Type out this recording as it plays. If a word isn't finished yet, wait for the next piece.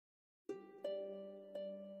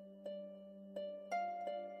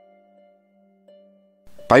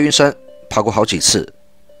白云山爬过好几次，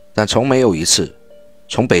但从没有一次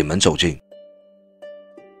从北门走进。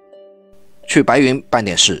去白云办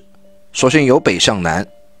点事，索性由北向南，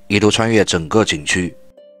一路穿越整个景区。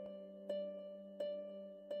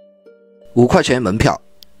5块钱门票，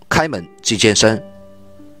开门即见山，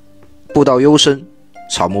步道幽深，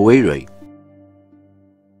草木葳蕤。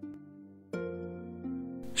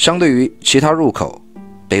相对于其他入口，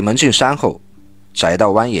北门进山后，窄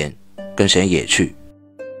道蜿蜒，更显野趣。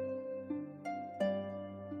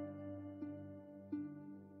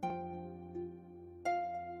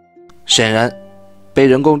显然，被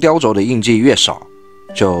人工雕琢的印记越少，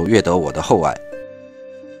就越得我的厚爱。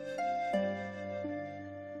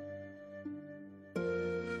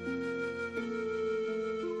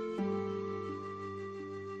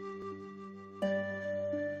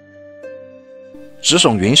直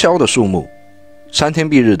耸云霄的树木，参天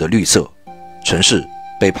蔽日的绿色，城市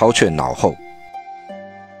被抛却脑后。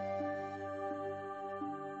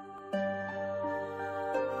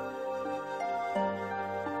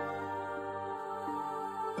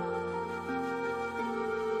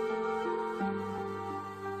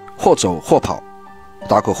或走或跑，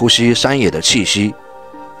大口呼吸山野的气息，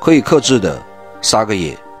可以克制的撒个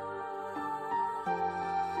野。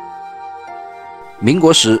民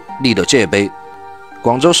国时立的界碑，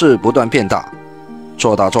广州市不断变大，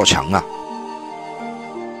做大做强啊！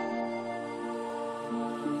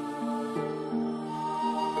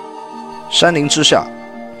山林之下，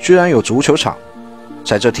居然有足球场，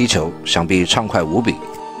在这踢球想必畅快无比。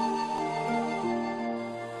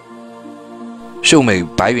秀美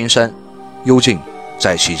白云山，幽静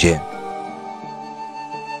在其间。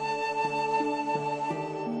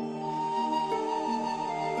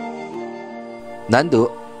难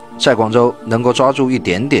得在广州能够抓住一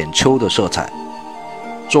点点秋的色彩。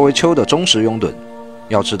作为秋的忠实拥趸，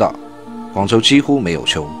要知道，广州几乎没有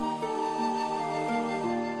秋。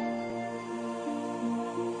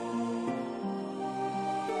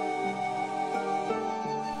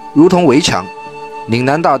如同围墙，岭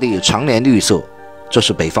南大地常年绿色，这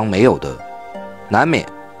是北方没有的，难免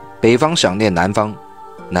北方想念南方，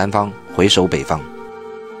南方回首北方。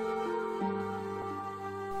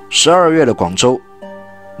12月的广州，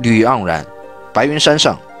绿意盎然，白云山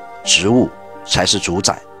上植物才是主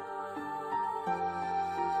宰。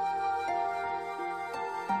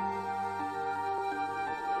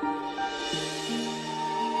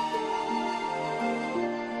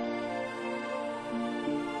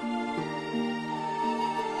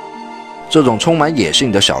这种充满野性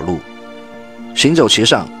的小路，行走其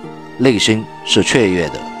上，内心是雀跃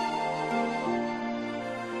的。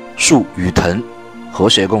树与藤和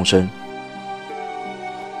谐共生。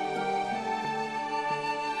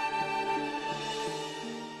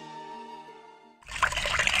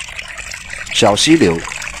小溪流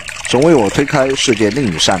总为我推开世界另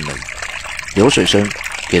一扇门，流水声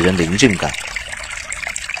给人宁静感。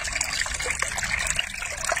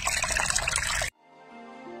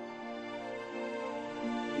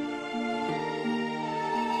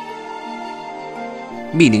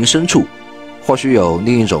密林深处，或许有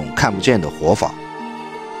另一种看不见的活法。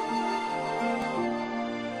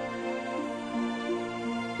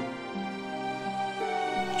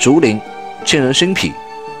竹林沁人心脾，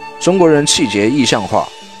中国人气节意象化，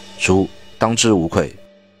竹当之无愧。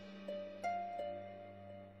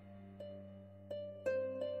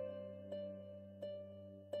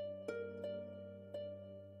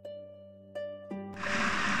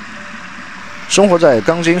生活在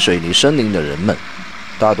钢筋水泥森林的人们，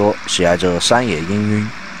大多喜爱这山野氤氲。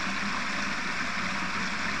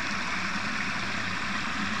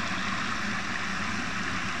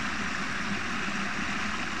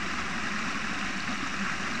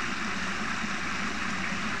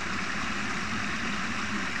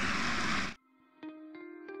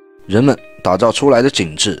人们打造出来的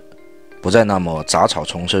景致，不再那么杂草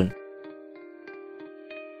丛生。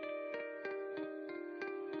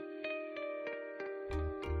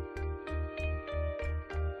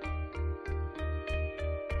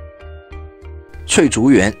翠竹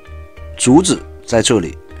园，竹子在这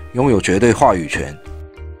里拥有绝对话语权。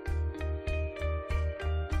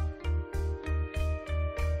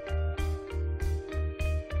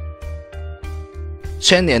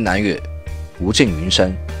千年南岳，无尽云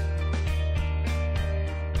山。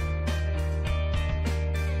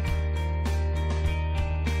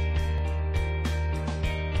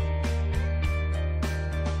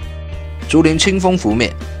竹林清风拂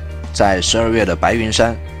面，在12月的白云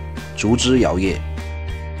山，竹枝摇曳。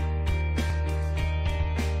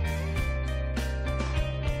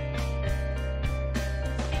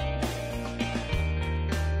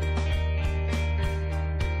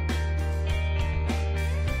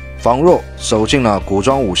仿若走进了古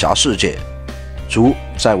装武侠世界，竹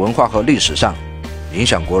在文化和历史上影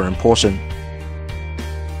响国人颇深。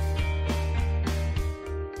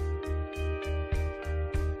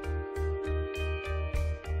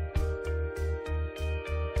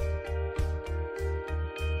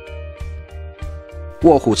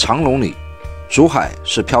卧虎藏龙里，竹海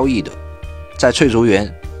是飘逸的，在翠竹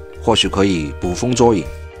园或许可以捕风捉影。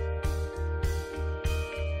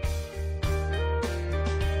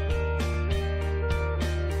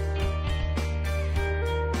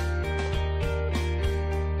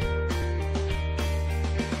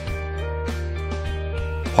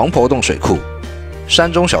黄婆洞水库，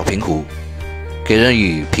山中小平湖，给人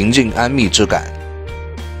以平静安谧之感。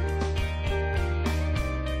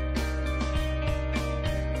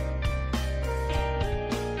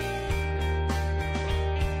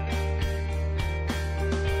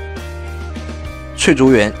翠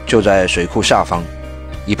竹园就在水库下方，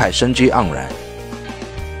一派生机盎然。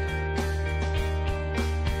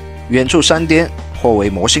远处山巅或为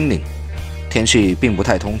摩星岭，天气并不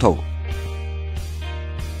太通透。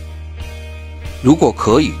如果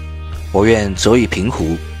可以，我愿择一平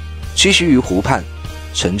湖，栖息于湖畔，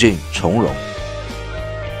沉静从容。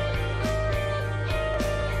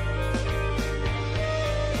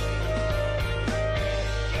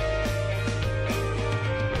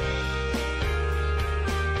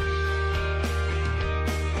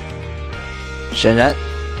显然，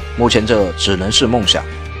目前这只能是梦想。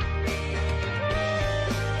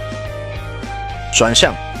转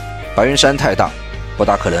向，白云山太大，不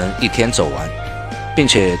大可能一天走完，并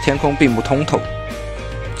且天空并不通透。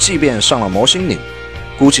即便上了摩星岭，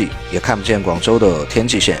估计也看不见广州的天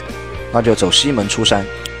际线，那就走西门出山，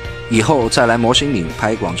以后再来摩星岭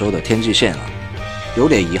拍广州的天际线了。有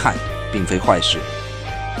点遗憾，并非坏事。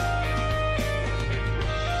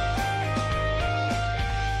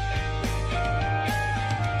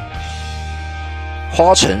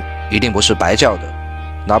花城一定不是白叫的，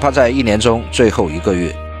哪怕在一年中最后一个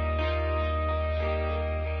月。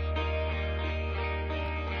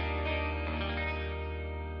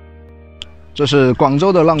这是广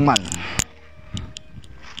州的浪漫，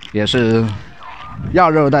也是亚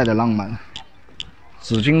热带的浪漫。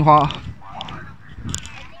紫荆花，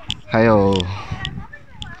还有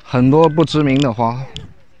很多不知名的花，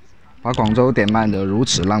把广州点漫得如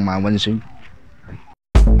此浪漫温馨。